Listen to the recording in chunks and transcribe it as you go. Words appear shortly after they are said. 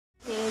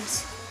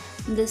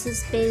This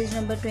is page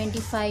number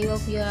 25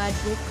 of your art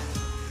book,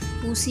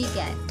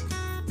 Pussycat.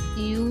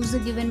 Use the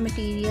given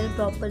material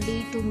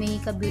properly to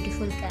make a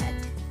beautiful cat.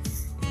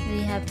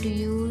 We have to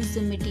use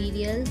the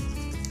material.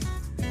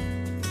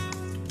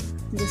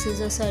 This is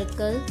a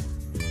circle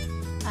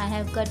I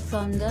have cut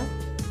from the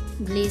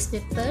glaze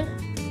paper,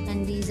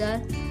 and these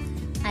are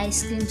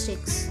ice cream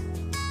sticks.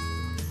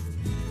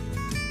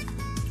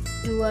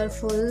 Two are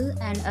full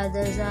and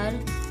others are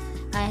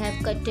I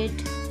have cut it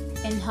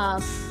in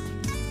half.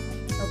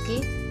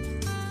 Okay,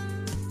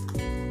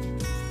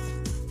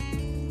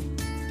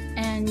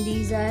 and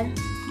these are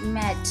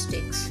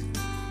matchsticks.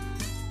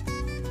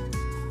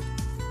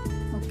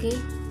 Okay,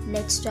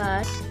 let's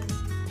start.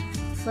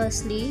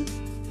 Firstly,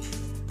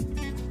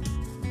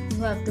 you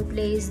have to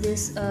place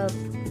this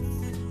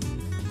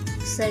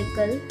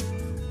circle.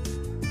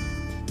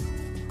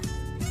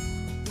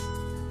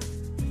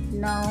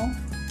 Now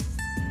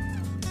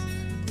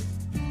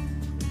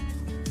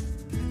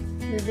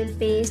we will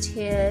paste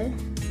here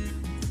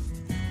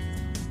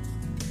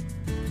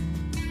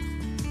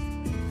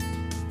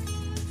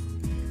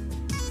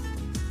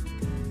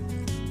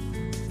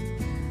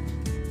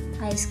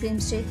ice cream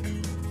stick,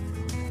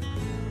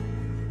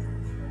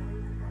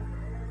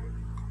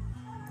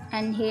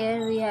 and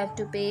here we have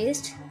to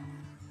paste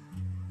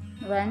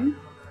one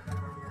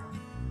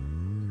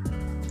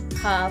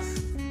half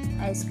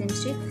ice cream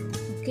stick.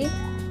 Okay,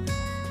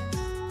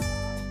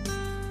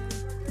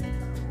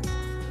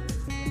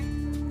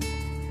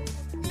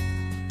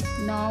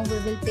 now we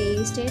will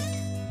paste it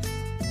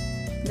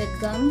with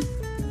gum.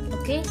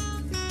 Okay,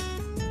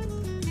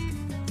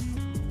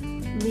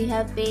 we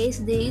have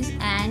pasted these,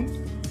 and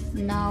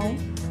now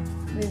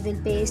we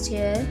will paste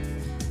here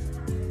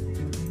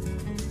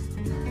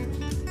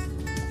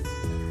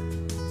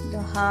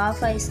the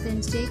half ice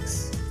cream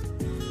sticks.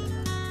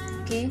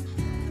 Okay,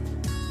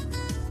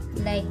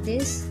 like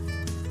this,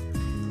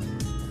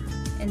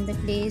 in the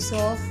place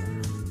of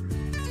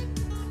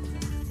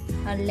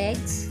her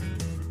legs.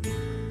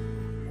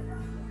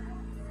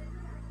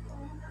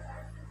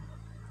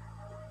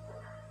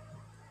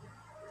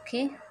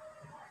 Okay,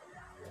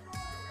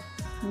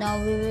 now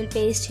we will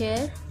paste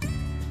here,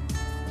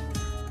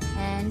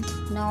 and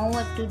now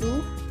what to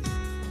do?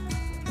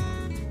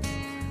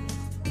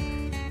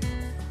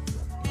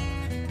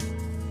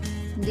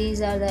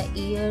 These are the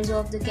ears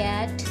of the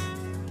cat.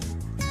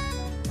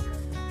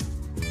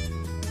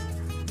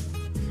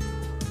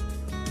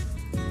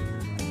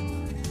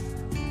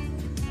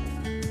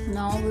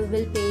 Now we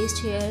will paste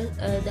here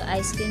the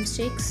ice cream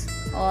sticks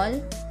all,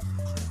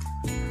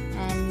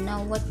 and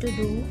now what to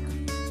do?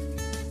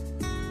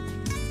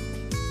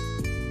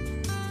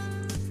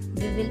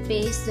 We will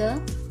paste the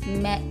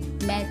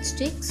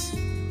matchsticks.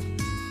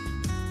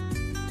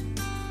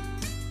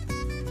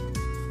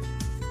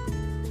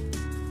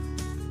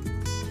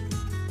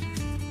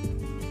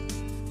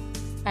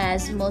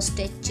 As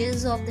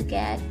mustaches of the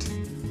cat.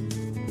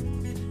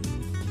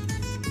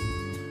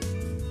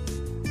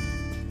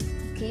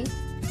 Okay,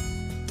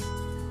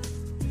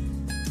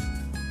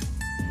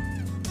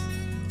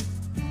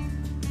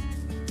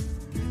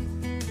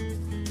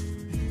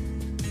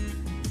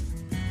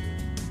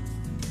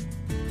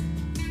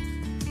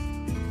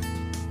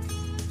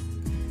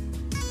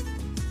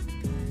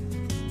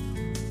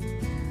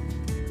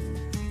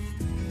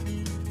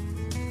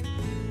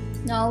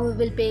 now we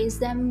will paste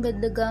them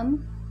with the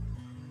gum.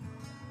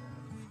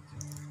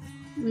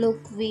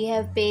 Look, we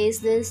have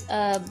pasted this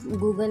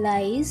Google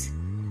eyes,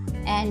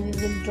 and we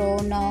will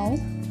draw now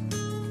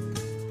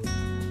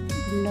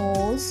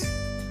nose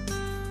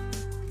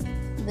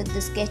with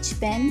the sketch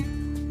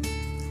pen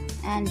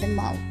and the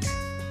mouth.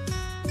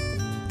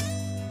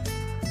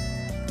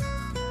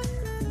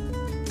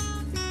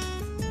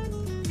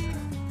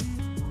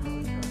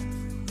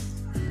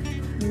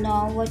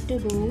 Now what to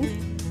do?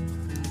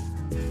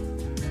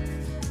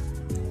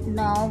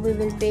 Now we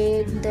will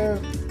paint the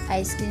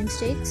ice cream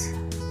sticks.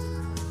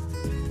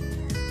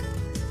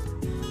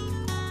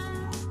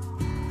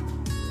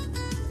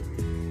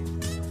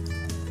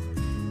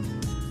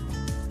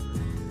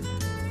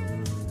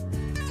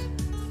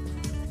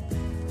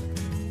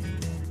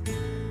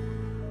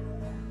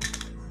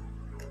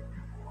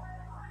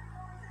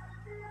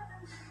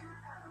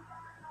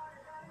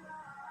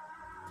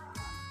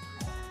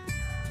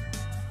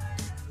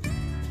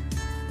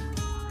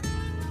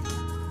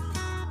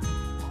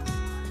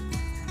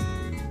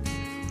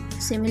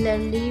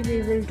 Similarly,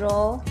 we will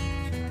draw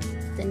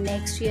the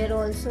next ear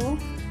also.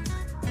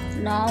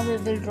 Now we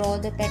will draw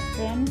the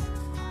pattern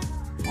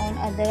on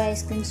other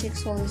ice cream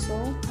sticks also,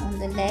 on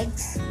the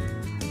legs.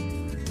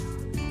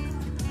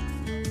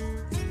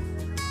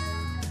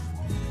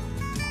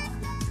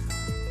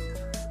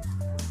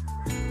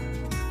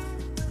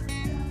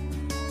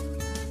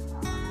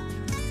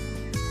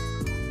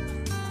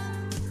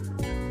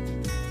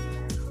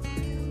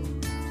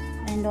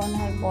 And on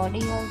her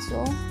body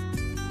also.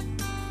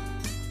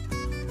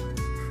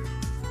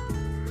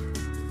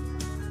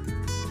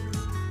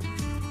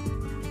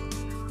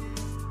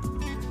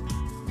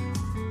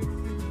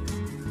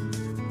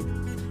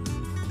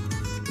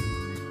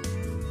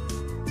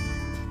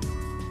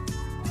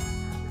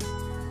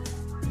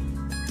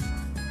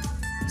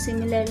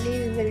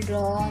 Similarly, we will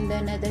draw on the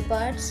another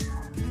parts.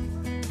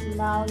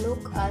 Now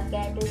look, our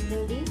cat is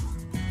ready.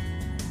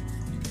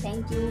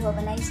 Thank you. Have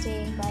a nice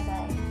day. Bye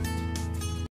bye.